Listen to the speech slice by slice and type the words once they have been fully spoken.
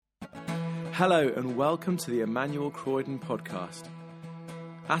Hello and welcome to the Emmanuel Croydon podcast.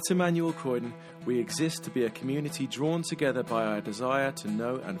 At Emmanuel Croydon, we exist to be a community drawn together by our desire to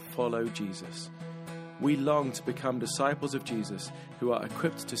know and follow Jesus. We long to become disciples of Jesus who are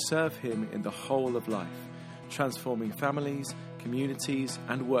equipped to serve him in the whole of life, transforming families, communities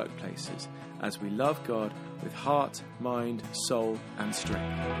and workplaces as we love God with heart, mind, soul and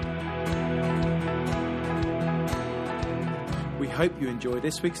strength. We hope you enjoy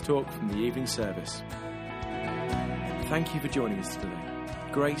this week's talk from the evening service. Thank you for joining us today.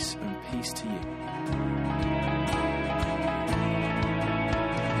 Grace and peace to you.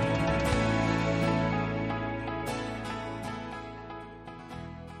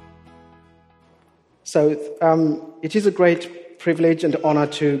 So it is a great privilege and honor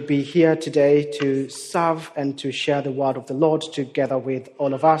to be here today to serve and to share the word of the Lord together with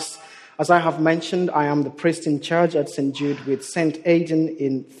all of us. As I have mentioned, I am the priest in charge at St. Jude with St. Aidan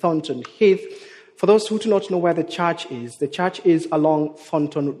in Thornton Heath. For those who do not know where the church is along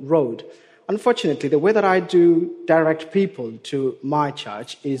Thornton Road. Unfortunately, the way that I do direct people to my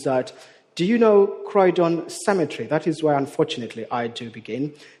church is that, do you know Croydon Cemetery? That is where, unfortunately, I do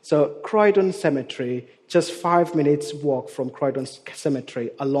begin. So Croydon Cemetery, just 5 minutes walk from Croydon Cemetery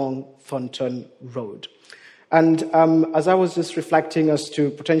along Thornton Road. And as I was just reflecting as to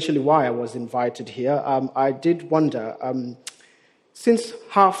potentially why I was invited here, I did wonder, since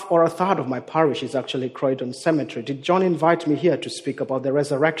half or a third of my parish is actually Croydon Cemetery, did John invite me here to speak about the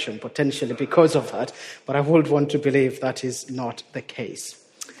resurrection, potentially because of that? But I would want to believe that is not the case.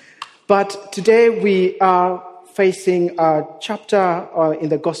 But today we are facing a chapter in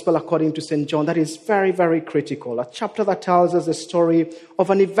the Gospel according to St. John that is very, very critical. A chapter that tells us the story of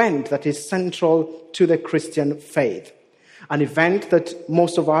an event that is central to the Christian faith. An event that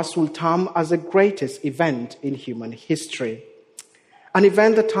most of us will term as the greatest event in human history. An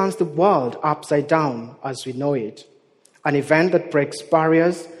event that turns the world upside down as we know it. An event that breaks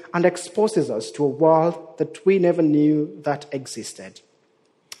barriers and exposes us to a world that we never knew that existed.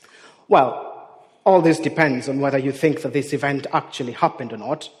 Well, all this depends on whether you think that this event actually happened or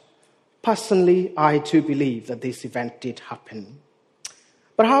not. Personally, I too believe that this event did happen.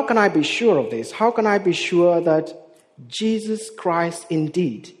 But how can I be sure of this? How can I be sure that Jesus Christ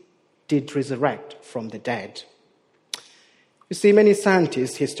indeed did resurrect from the dead? You see, many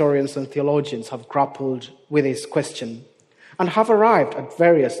scientists, historians, and theologians have grappled with this question and have arrived at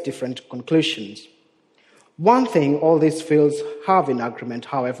various different conclusions. One thing all these fields have in agreement,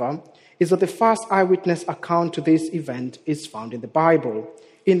 however, is that the first eyewitness account to this event is found in the Bible,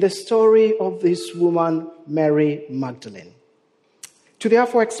 in the story of this woman, Mary Magdalene. To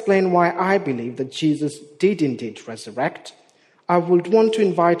therefore explain why I believe that Jesus did indeed resurrect, I would want to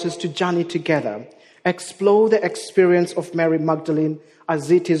invite us to journey together, explore the experience of Mary Magdalene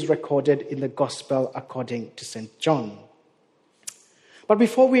as it is recorded in the Gospel according to St. John. But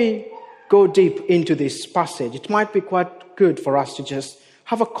before we go deep into this passage, it might be quite good for us to just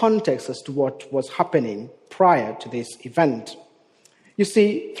have a context as to what was happening prior to this event. You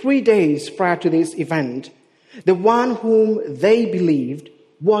see, 3 days prior to this event, the one whom they believed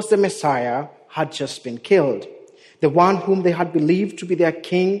was the Messiah had just been killed. The one whom they had believed to be their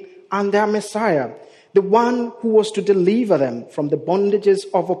king and their Messiah, the one who was to deliver them from the bondages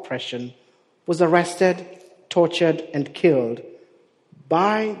of oppression, was arrested, tortured, and killed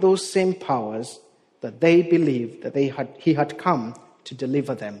by those same powers that they believed that he had come to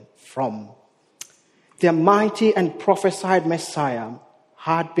deliver them from. Their mighty and prophesied Messiah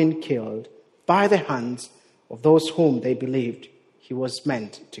had been killed by the hands of those whom they believed he was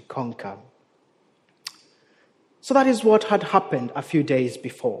meant to conquer. So that is what had happened a few days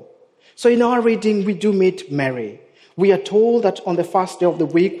before. So in our reading, we do meet Mary. We are told that on the first day of the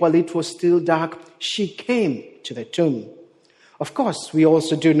week, while it was still dark, she came to the tomb. Of course, we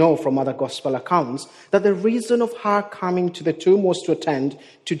also do know from other gospel accounts that the reason of her coming to the tomb was to attend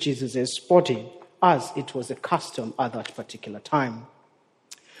to Jesus' body, as it was a custom at that particular time.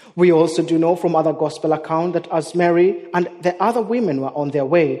 We also do know from other gospel accounts that as Mary and the other women were on their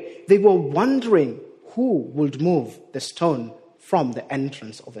way, they were wondering who would move the stone from the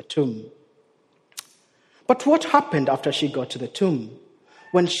entrance of the tomb. But what happened after she got to the tomb?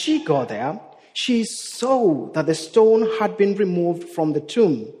 When she got there, she saw that the stone had been removed from the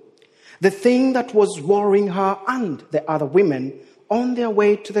tomb. The thing that was worrying her and the other women on their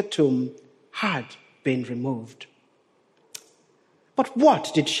way to the tomb had been removed. But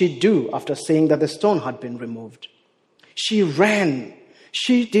what did she do after seeing that the stone had been removed? She ran.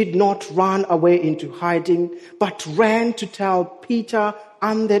 She did not run away into hiding, but ran to tell Peter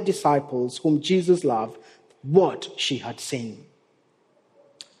and the disciples whom Jesus loved what she had seen.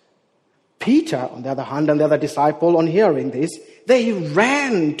 Peter, on the other hand, and the other disciple, on hearing this, they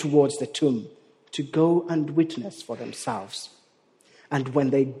ran towards the tomb to go and witness for themselves. And when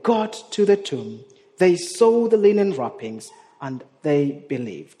they got to the tomb, they saw the linen wrappings and they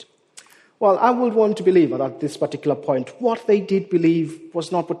believed. Well, I would want to believe at this particular point, what they did believe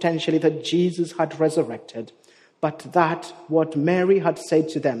was not potentially that Jesus had resurrected, but that what Mary had said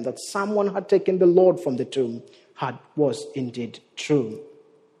to them, that someone had taken the Lord from the tomb, was indeed true.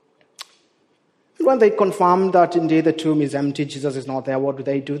 And when they confirmed that indeed the tomb is empty, Jesus is not there, what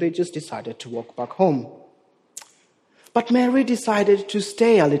do? They just decided to walk back home. But Mary decided to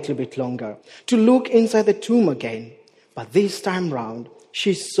stay a little bit longer, to look inside the tomb again. But this time round,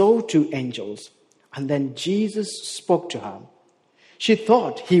 she saw 2 angels, and then Jesus spoke to her. She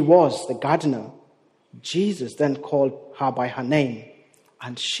thought he was the gardener. Jesus then called her by her name,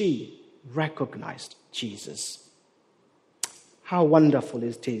 and she recognized Jesus. How wonderful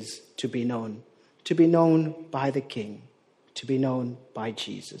it is to be known by the King, to be known by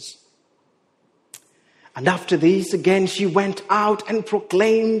Jesus. And after this, again, she went out and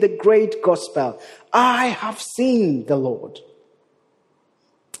proclaimed the great gospel. I have seen the Lord.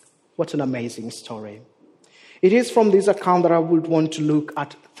 What an amazing story. It is from this account that I would want to look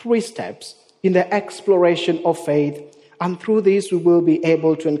at 3 steps in the exploration of faith. And through this, we will be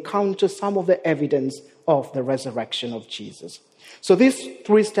able to encounter some of the evidence of the resurrection of Jesus. So these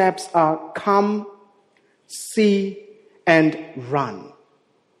 3 steps are come, see, and run.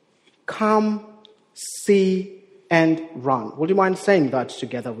 Come, see, and run. Would you mind saying that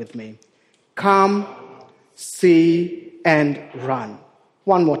together with me? Come, see, and run.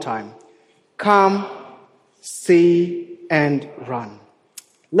 One more time. Come, see, and run.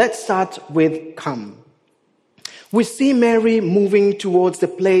 Let's start with come. We see Mary moving towards the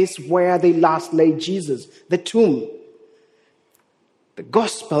place where they last laid Jesus, the tomb. The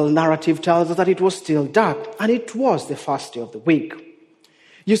gospel narrative tells us that it was still dark, and it was the first day of the week.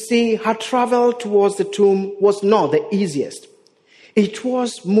 You see, her travel towards the tomb was not the easiest. It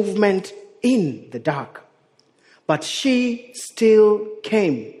was movement in the dark. But she still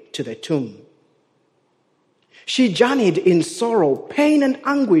came to the tomb. She journeyed in sorrow, pain, and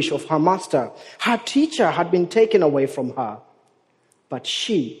anguish of her master. Her teacher had been taken away from her. But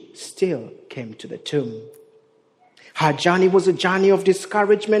she still came to the tomb. Her journey was a journey of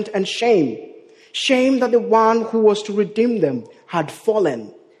discouragement and shame. Shame that the one who was to redeem them had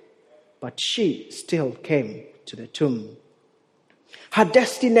fallen. But she still came to the tomb. Her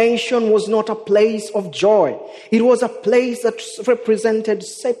destination was not a place of joy. It was a place that represented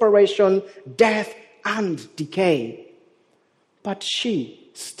separation, death, and decay. But she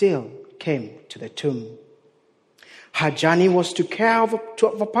still came to the tomb. Her journey was to care of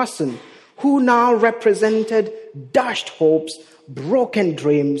a person who now represented dashed hopes, broken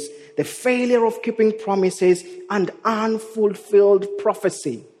dreams, the failure of keeping promises, and unfulfilled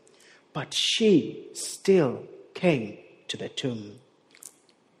prophecy. But she still came to the tomb.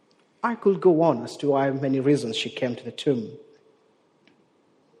 I could go on as to how many reasons she came to the tomb.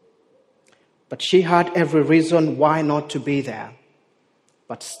 But she had every reason why not to be there.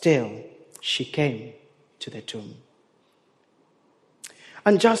 But still, she came to the tomb.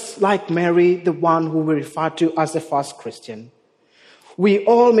 And just like Mary, the one who we refer to as the first Christian, we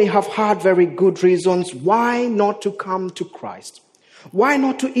all may have had very good reasons why not to come to Christ. Why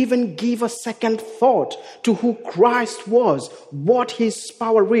not to even give a second thought to who Christ was, what his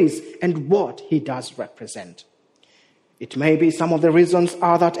power is, and what he does represent? It may be some of the reasons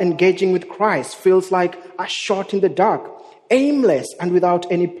are that engaging with Christ feels like a shot in the dark, aimless and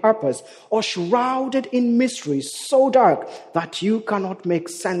without any purpose, or shrouded in mystery so dark that you cannot make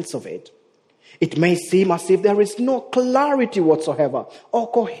sense of it. It may seem as if there is no clarity whatsoever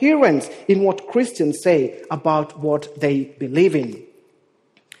or coherence in what Christians say about what they believe in.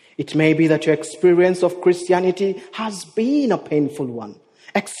 It may be that your experience of Christianity has been a painful one.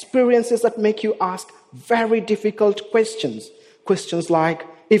 Experiences that make you ask very difficult questions. Questions like,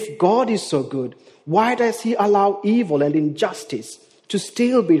 if God is so good, why does he allow evil and injustice to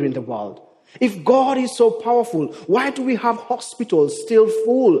still be in the world? If God is so powerful, why do we have hospitals still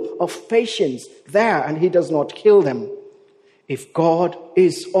full of patients there and he does not kill them? If God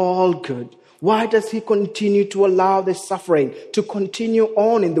is all good, why does he continue to allow the suffering to continue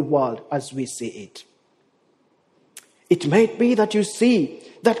on in the world as we see it? It may be that you see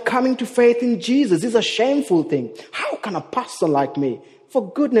that coming to faith in Jesus is a shameful thing. How can a person like me,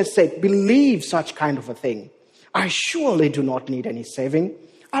 for goodness sake, believe such kind of a thing? I surely do not need any saving.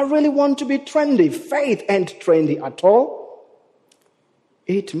 I really want to be trendy. Faith ain't trendy at all.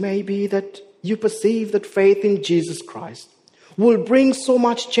 It may be that you perceive that faith in Jesus Christ will bring so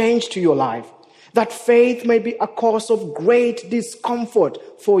much change to your life. That faith may be a cause of great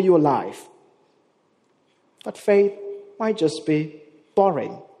discomfort for your life. That faith might just be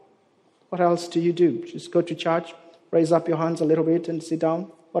boring. What else do you do? Just go to church, raise up your hands a little bit and sit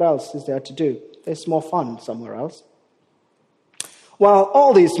down? What else is there to do? There's more fun somewhere else. Well,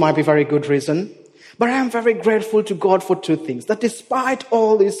 all these might be very good reason, but I am very grateful to God for two things. That despite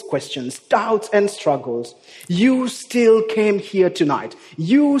all these questions, doubts and struggles, you still came here tonight.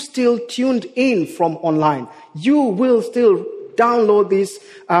 You still tuned in from online. You will still download this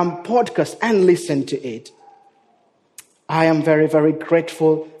podcast and listen to it. I am very, very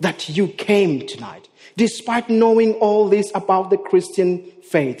grateful that you came tonight. Despite knowing all this about the Christian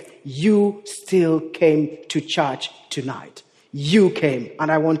faith, you still came to church tonight. You came, and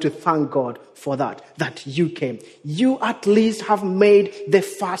I want to thank God for that you came. You at least have made the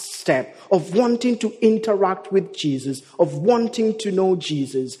first step of wanting to interact with Jesus, of wanting to know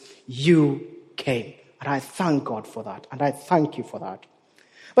Jesus. You came, and I thank God for that, and I thank you for that.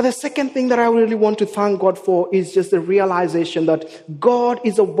 But the second thing that I really want to thank God for is just the realization that God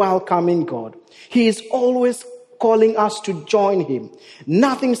is a welcoming God. He is always calling us to join him.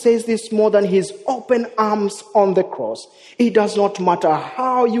 Nothing says this more than his open arms on the cross. It does not matter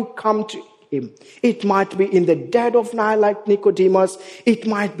how you come to him. It might be in the dead of night like Nicodemus. It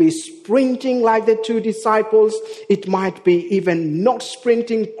might be sprinting like the two disciples. It might be even not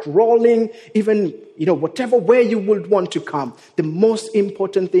sprinting, crawling, even, whatever way you would want to come. The most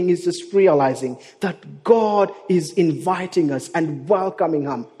important thing is just realizing that God is inviting us and welcoming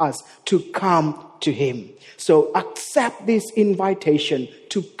us to come to him. So accept this invitation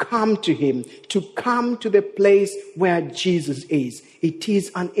to come to him, to come to the place where Jesus is. It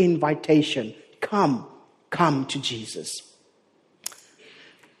is an invitation. Come to Jesus.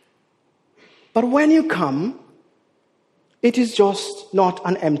 But when you come, it is just not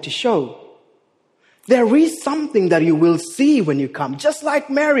an empty show. There is something that you will see when you come. Just like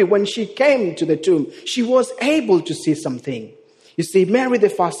Mary, when she came to the tomb, she was able to see something. You see, Mary, the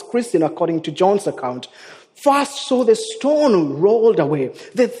first Christian, according to John's account, first saw the stone rolled away.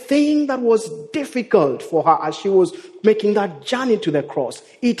 The thing that was difficult for her as she was making that journey to the cross,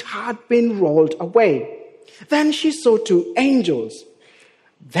 it had been rolled away. Then she saw two angels.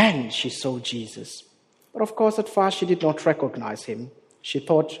 Then she saw Jesus. But of course, at first she did not recognize him. She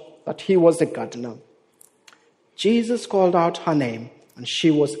thought that he was the gardener. Jesus called out her name, and she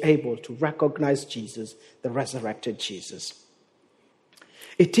was able to recognize Jesus, the resurrected Jesus.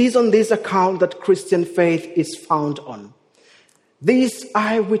 It is on this account that Christian faith is found on. This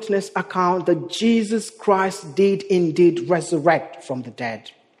eyewitness account that Jesus Christ did indeed resurrect from the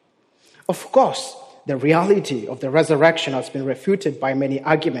dead. Of course, the reality of the resurrection has been refuted by many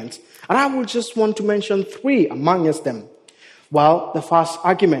arguments, and I will just want to mention three amongst them. Well, the first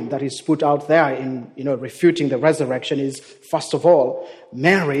argument that is put out there in refuting the resurrection is, first of all,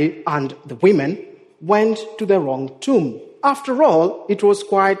 Mary and the women went to the wrong tomb. After all, it was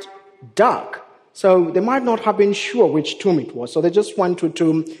quite dark, so they might not have been sure which tomb it was. So they just went to a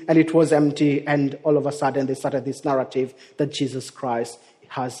tomb and it was empty, and all of a sudden they started this narrative that Jesus Christ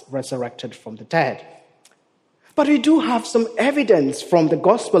has resurrected from the dead. But we do have some evidence from the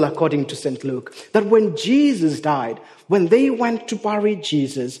gospel according to St. Luke that when Jesus died, when they went to bury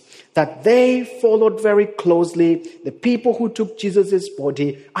Jesus, that they followed very closely the people who took Jesus'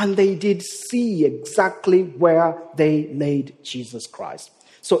 body, and they did see exactly where they laid Jesus Christ.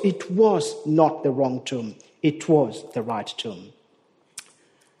 So it was not the wrong tomb. It was the right tomb.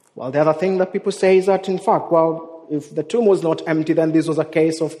 Well, the other thing that people say is that, in fact, if the tomb was not empty, then this was a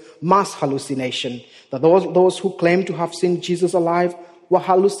case of mass hallucination. That those who claimed to have seen Jesus alive were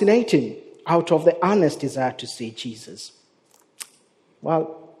hallucinating out of the earnest desire to see Jesus.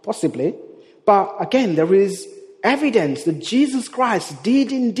 Well, possibly. But again, there is evidence that Jesus Christ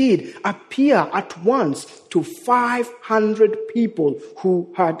did indeed appear at once to 500 people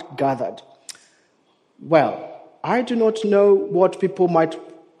who had gathered. Well, I do not know what people might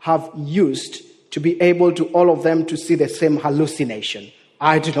have used to be able to all of them to see the same hallucination.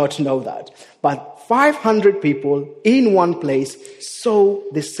 I do not know that. But 500 people in one place saw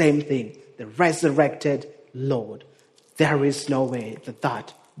the same thing, the resurrected Lord. There is no way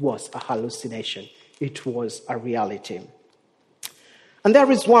that was a hallucination. It was a reality. And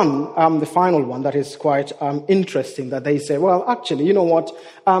there is one, the final one, that is quite interesting, that they say, well, actually, you know what?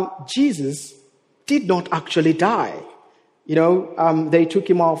 Jesus did not actually die. They took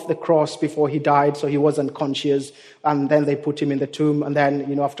him off the cross before he died, so he wasn't conscious. And then they put him in the tomb. And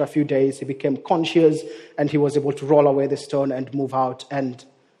then, after a few days, he became conscious and he was able to roll away the stone and move out. And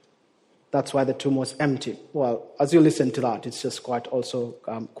That's why the tomb was empty. Well, as you listen to that, it's just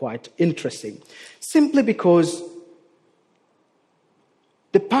quite interesting. Simply because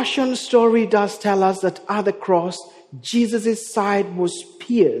the Passion story does tell us that at the cross, Jesus' side was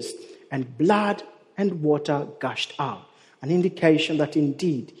pierced and blood and water gushed out, an indication that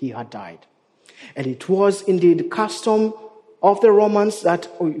indeed he had died. And it was indeed custom of the Romans that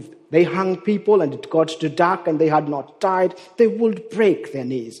if they hung people and it got too dark and they had not died, they would break their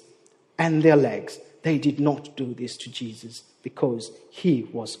knees and their legs. They did not do this to Jesus because he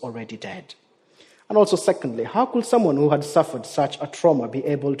was already dead. And also secondly, how could someone who had suffered such a trauma be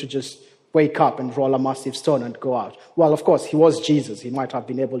able to just wake up and roll a massive stone and go out? Well, of course, he was Jesus. He might have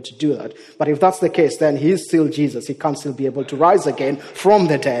been able to do that. But if that's the case, then he is still Jesus. He can't still be able to rise again from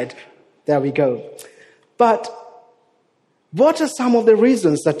the dead. There we go. But what are some of the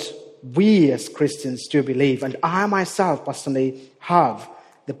reasons that we as Christians do believe, and I myself personally have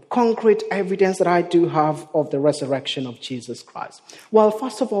the concrete evidence that I do have of the resurrection of Jesus Christ? Well,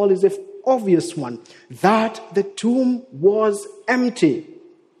 first of all is the obvious one, that the tomb was empty.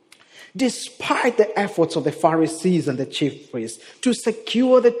 Despite the efforts of the Pharisees and the chief priests to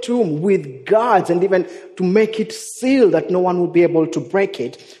secure the tomb with guards and even to make it sealed that no one would be able to break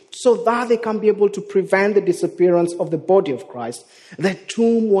it, so that they can be able to prevent the disappearance of the body of Christ, the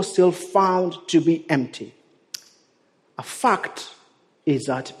tomb was still found to be empty. A fact is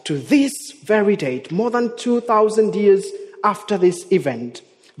that to this very date, more than 2,000 years after this event,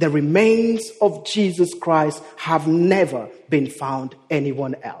 the remains of Jesus Christ have never been found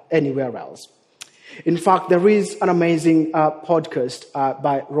anywhere else. In fact, there is an amazing podcast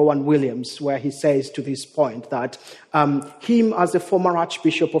by Rowan Williams where he says to this point that him as the former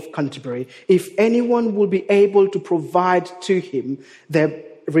Archbishop of Canterbury, if anyone will be able to provide to him the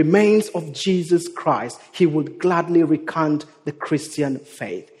remains of Jesus Christ, he would gladly recant the Christian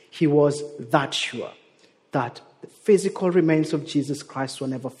faith. He was that sure that the physical remains of Jesus Christ were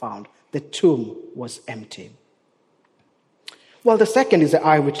never found. The tomb was empty. Well, the second is the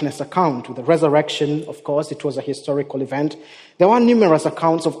eyewitness account. With the resurrection, of course, it was a historical event. There were numerous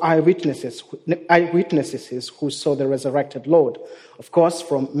accounts of eyewitnesses who saw the resurrected Lord. Of course,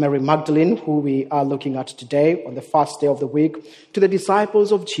 from Mary Magdalene, who we are looking at today on the first day of the week, to the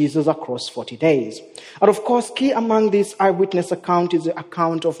disciples of Jesus across 40 days. And of course, key among this eyewitness account is the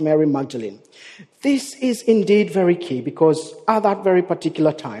account of Mary Magdalene. This is indeed very key because at that very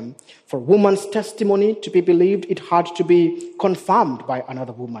particular time, for a woman's testimony to be believed, it had to be confirmed by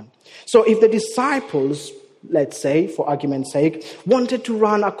another woman. So if the disciples, let's say, for argument's sake, wanted to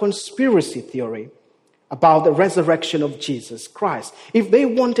run a conspiracy theory about the resurrection of Jesus Christ, if they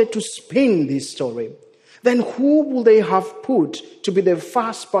wanted to spin this story, then who will they have put to be the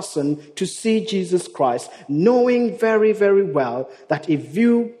first person to see Jesus Christ, knowing very, very well that if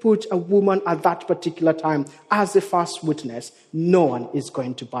you put a woman at that particular time as the first witness, no one is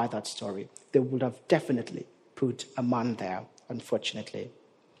going to buy that story. They would have definitely put a man there, unfortunately.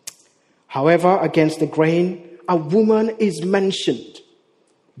 However, against the grain, a woman is mentioned,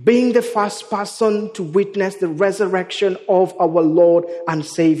 being the first person to witness the resurrection of our Lord and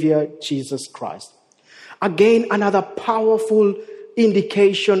Savior, Jesus Christ. Again, another powerful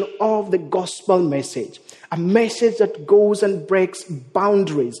indication of the gospel message, a message that goes and breaks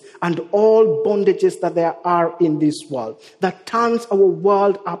boundaries and all bondages that there are in this world, that turns our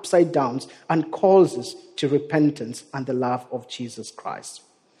world upside down and calls us to repentance and the love of Jesus Christ.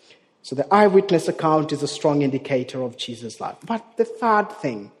 So the eyewitness account is a strong indicator of Jesus' life. But the third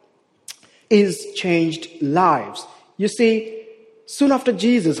thing is changed lives. You see, soon after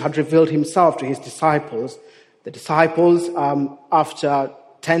Jesus had revealed himself to his disciples, the disciples, after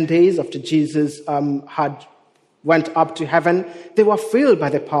 10 days after Jesus had went up to heaven, they were filled by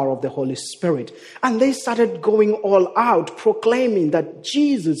the power of the Holy Spirit. And they started going all out, proclaiming that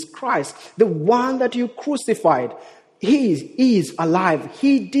Jesus Christ, the one that you crucified, he is alive.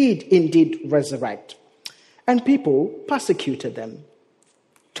 He did indeed resurrect. And people persecuted them,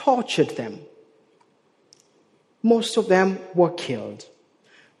 tortured them. Most of them were killed,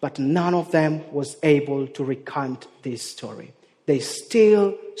 but none of them was able to recant this story. They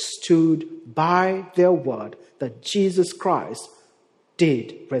still stood by their word that Jesus Christ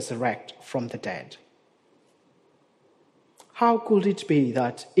did resurrect from the dead. How could it be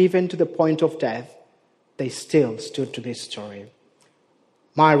that even to the point of death, they still stood to this story?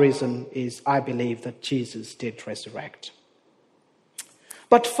 My reason is I believe that Jesus did resurrect.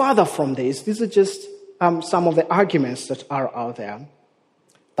 But further from this, these are just some of the arguments that are out there.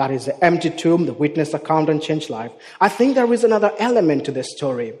 That is the empty tomb, the witness account, and changed life. I think there is another element to the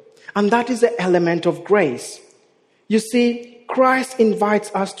story, and that is the element of grace. You see, Christ invites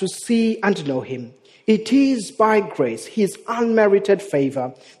us to see and know him. It is by grace, his unmerited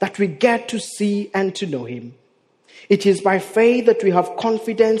favor, that we get to see and to know him. It is by faith that we have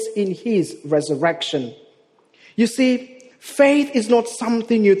confidence in his resurrection. You see, faith is not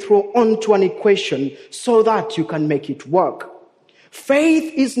something you throw onto an equation so that you can make it work.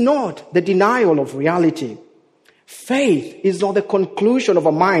 Faith is not the denial of reality. Faith is not the conclusion of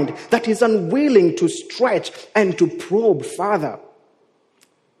a mind that is unwilling to stretch and to probe further.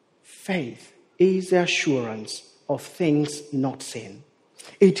 Faith is the assurance of things not seen.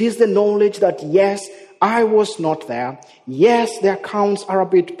 It is the knowledge that, yes, I was not there. Yes, the accounts are a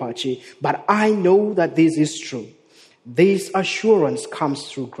bit patchy, but I know that this is true. This assurance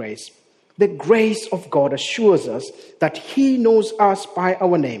comes through grace. The grace of God assures us that he knows us by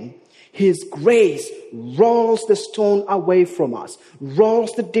our name. His grace rolls the stone away from us,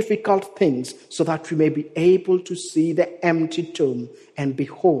 rolls the difficult things so that we may be able to see the empty tomb and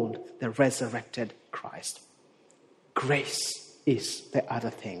behold the resurrected Christ. Grace is the other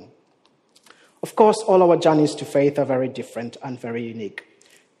thing. Of course, all our journeys to faith are very different and very unique.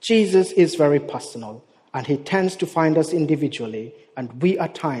 Jesus is very personal, and he tends to find us individually, and we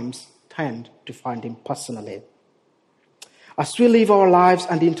at times tend to find him personally. As we live our lives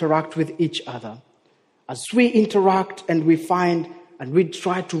and interact with each other, as we interact and we find and we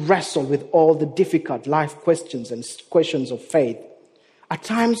try to wrestle with all the difficult life questions and questions of faith, at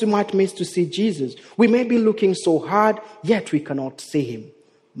times we might miss to see Jesus. We may be looking so hard, yet we cannot see him.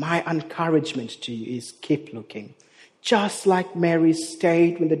 My encouragement to you is keep looking. Just like Mary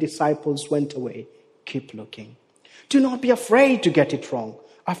stayed when the disciples went away, keep looking. Do not be afraid to get it wrong.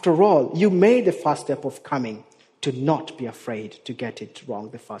 After all, you made the first step of coming. Do not be afraid to get it wrong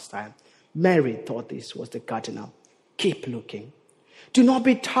the first time. Mary thought this was the gardener. Keep looking. Do not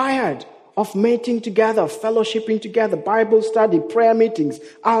be tired of meeting together, fellowshipping together, Bible study, prayer meetings,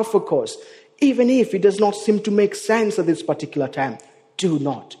 Alpha course. Even if it does not seem to make sense at this particular time, do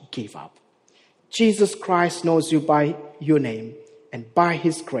not give up. Jesus Christ knows you by your name, and by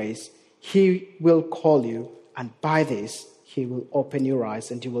his grace, he will call you, and by this, he will open your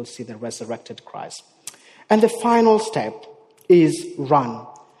eyes and you will see the resurrected Christ. And the final step is run.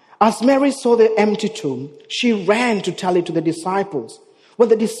 As Mary saw the empty tomb, she ran to tell it to the disciples. When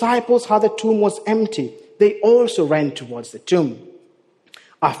the disciples heard the tomb was empty, they also ran towards the tomb.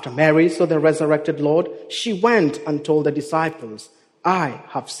 After Mary saw the resurrected Lord, she went and told the disciples, I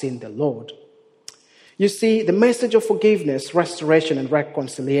have seen the Lord. You see, the message of forgiveness, restoration, and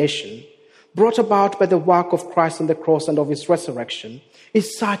reconciliation brought about by the work of Christ on the cross and of his resurrection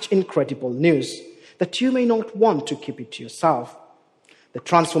is such incredible news that you may not want to keep it to yourself. The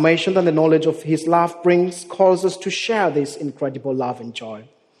transformation that the knowledge of his love brings calls us to share this incredible love and joy.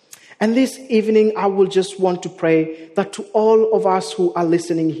 And this evening, I will just want to pray that to all of us who are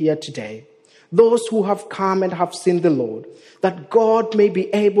listening here today, those who have come and have seen the Lord, that God may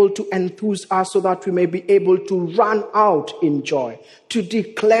be able to enthuse us so that we may be able to run out in joy, to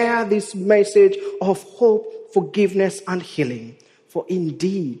declare this message of hope, forgiveness, and healing. For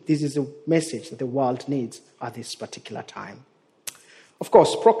indeed, this is a message that the world needs at this particular time. Of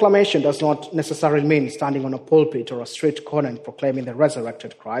course, proclamation does not necessarily mean standing on a pulpit or a street corner and proclaiming the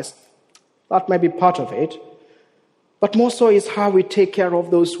resurrected Christ. That may be part of it. But more so is how we take care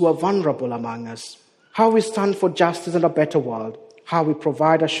of those who are vulnerable among us, how we stand for justice and a better world, how we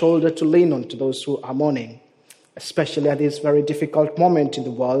provide a shoulder to lean on to those who are mourning. Especially at this very difficult moment in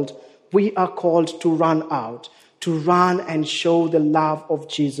the world, we are called to run out, to run and show the love of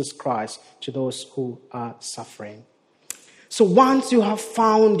Jesus Christ to those who are suffering. So once you have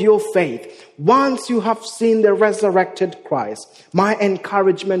found your faith, once you have seen the resurrected Christ, my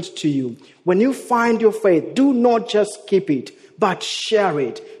encouragement to you, when you find your faith, do not just keep it, but share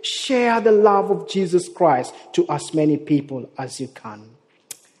it. Share the love of Jesus Christ to as many people as you can.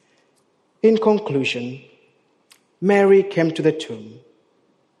 In conclusion, Mary came to the tomb.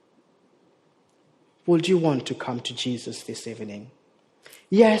 Would you want to come to Jesus this evening?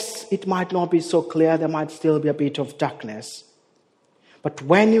 Yes, it might not be so clear. There might still be a bit of darkness. But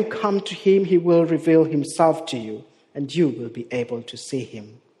when you come to him, he will reveal himself to you, and you will be able to see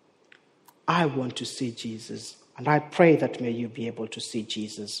him. I want to see Jesus, and I pray that may you be able to see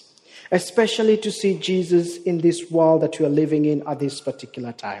Jesus, especially to see Jesus in this world that you are living in at this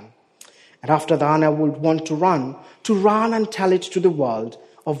particular time. And after that, I would want to run and tell it to the world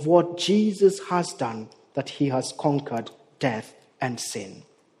of what Jesus has done, that he has conquered death and sin.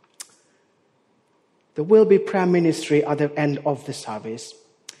 There will be prayer ministry at the end of the service.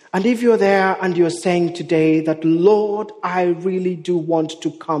 And if you're there and you're saying today that, Lord, I really do want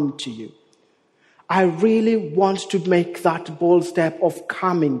to come to you. I really want to make that bold step of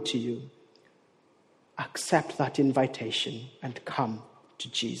coming to you. Accept that invitation and come to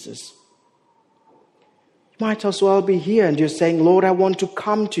Jesus. You might as well be here and you're saying, Lord, I want to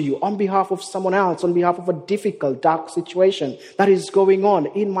come to you on behalf of someone else, on behalf of a difficult, dark situation that is going on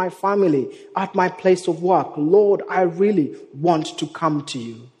in my family, at my place of work. Lord, I really want to come to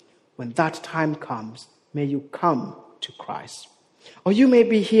you. When that time comes, may you come to Christ. Or you may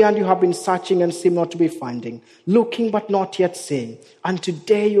be here and you have been searching and seem not to be finding, looking but not yet seeing. And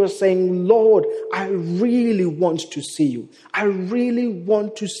today you are saying, Lord, I really want to see you. I really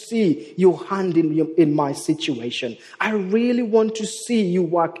want to see your hand in my situation. I really want to see you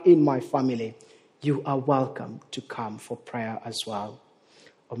work in my family. You are welcome to come for prayer as well.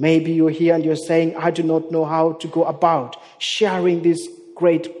 Or maybe you're here and you're saying, I do not know how to go about sharing this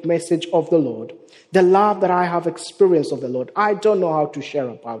great message of the Lord. The love that I have experienced of the Lord, I don't know how to share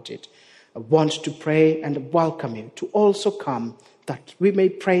about it. I want to pray and welcome you to also come that we may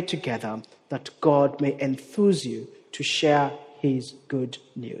pray together, that God may enthuse you to share his good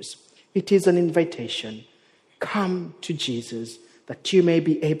news. It is an invitation. Come to Jesus that you may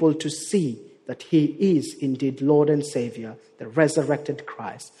be able to see that he is indeed Lord and Savior, the resurrected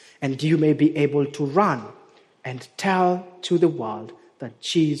Christ, and you may be able to run and tell to the world that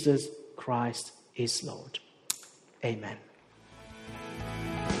Jesus Christ is Lord. Amen.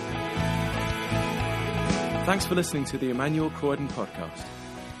 Thanks for listening to the Emmanuel Croydon podcast.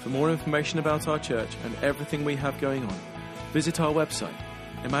 For more information about our church and everything we have going on, visit our website,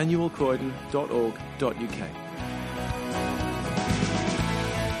 emmanuelcroydon.org.uk.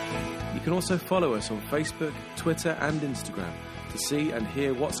 You can also follow us on Facebook, Twitter and Instagram to see and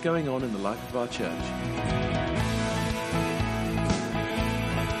hear what's going on in the life of our church.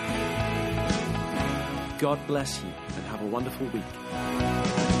 God bless you and have a wonderful week.